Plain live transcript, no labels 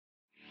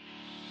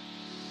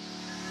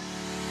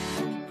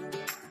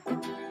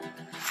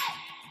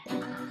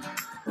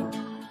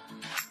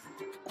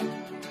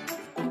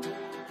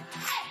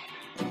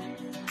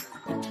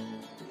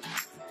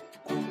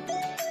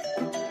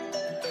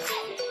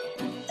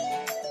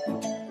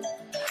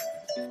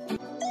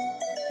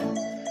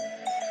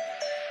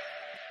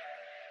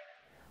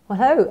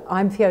Hello,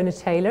 I'm Fiona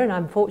Taylor and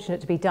I'm fortunate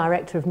to be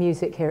Director of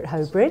Music here at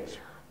Hobridge.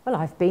 Well,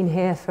 I've been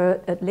here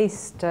for at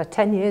least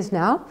 10 years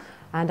now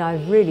and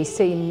I've really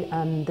seen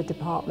the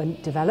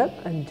department develop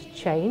and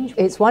change.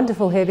 It's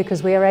wonderful here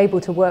because we are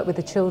able to work with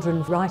the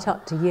children right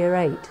up to year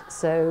 8.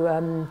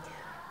 So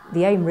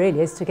the aim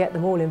really is to get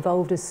them all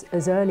involved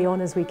as early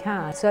on as we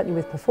can, certainly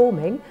with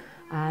performing,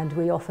 and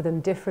we offer them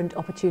different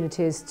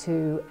opportunities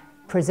to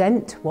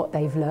present what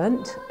they've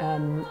learnt,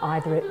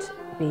 either it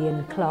be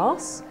in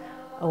class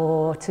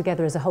or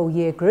together as a whole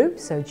year group.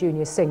 So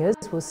junior singers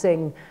will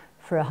sing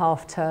for a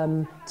half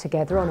term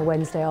together on a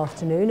Wednesday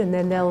afternoon, and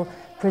then they'll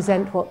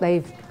present what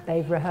they've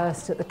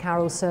rehearsed at the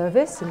carol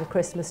service in the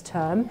Christmas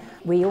term.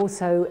 We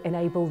also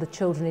enable the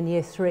children in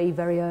year 3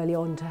 very early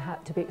on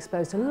to be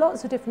exposed to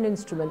lots of different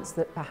instruments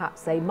that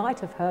perhaps they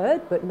might have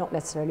heard but not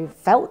necessarily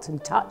felt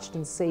and touched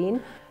and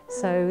seen.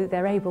 So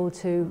they're able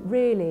to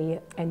really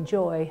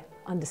enjoy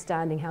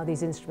understanding how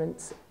these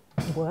instruments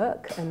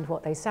work and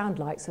what they sound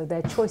like, so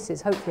their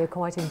choices hopefully are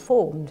quite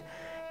informed.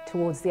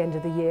 Towards the end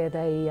of the year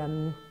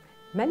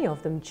many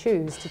of them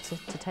choose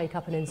to take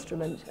up an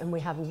instrument, and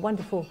we have a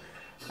wonderful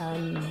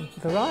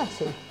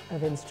variety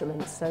of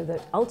instruments, so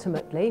that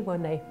ultimately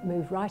when they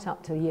move right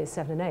up to year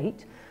 7 and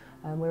 8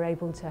 we're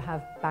able to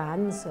have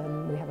bands,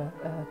 and we have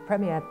a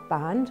premier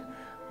band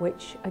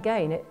which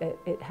again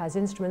it has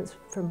instruments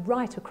from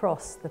right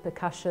across the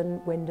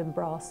percussion, wind and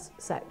brass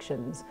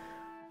sections.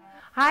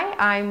 Hi,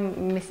 I'm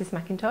Mrs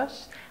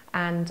McIntosh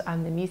and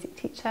I'm the music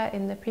teacher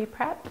in the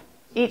pre-prep.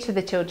 Each of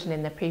the children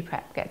in the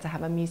pre-prep get to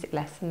have a music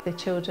lesson. The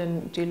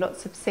children do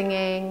lots of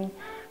singing,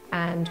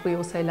 and we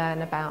also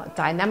learn about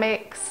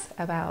dynamics,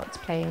 about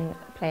playing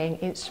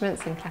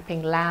instruments and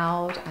clapping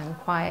loud and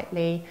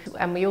quietly.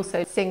 And we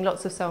also sing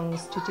lots of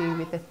songs to do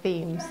with the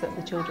themes that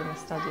the children are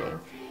studying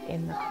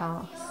in the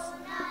class.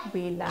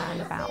 We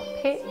learn about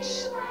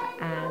pitch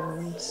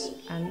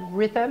and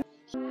rhythm.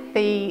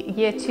 The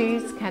year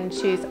 2s can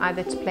choose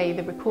either to play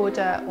the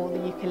recorder or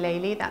the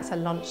ukulele. That's a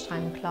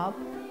lunchtime club.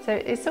 So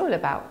it's all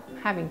about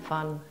having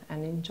fun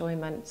and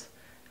enjoyment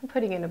and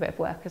putting in a bit of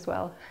work as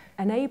well.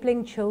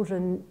 Enabling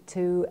children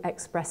to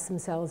express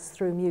themselves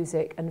through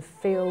music and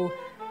feel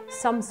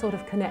some sort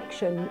of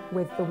connection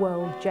with the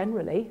world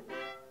generally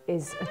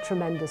is a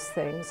tremendous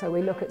thing. So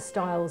we look at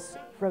styles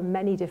from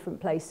many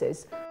different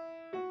places.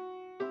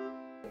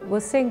 Well,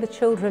 seeing the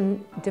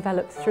children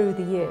develop through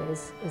the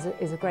years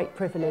is a great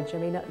privilege. I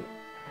mean,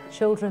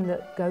 children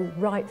that go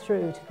right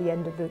through to the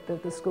end of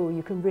the school,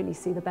 you can really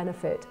see the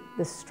benefit.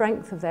 The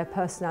strength of their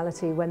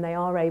personality when they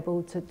are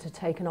able to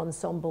take an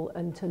ensemble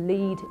and to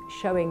lead,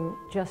 showing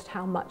just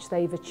how much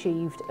they've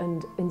achieved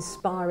and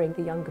inspiring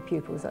the younger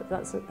pupils.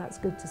 That's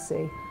good to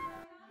see.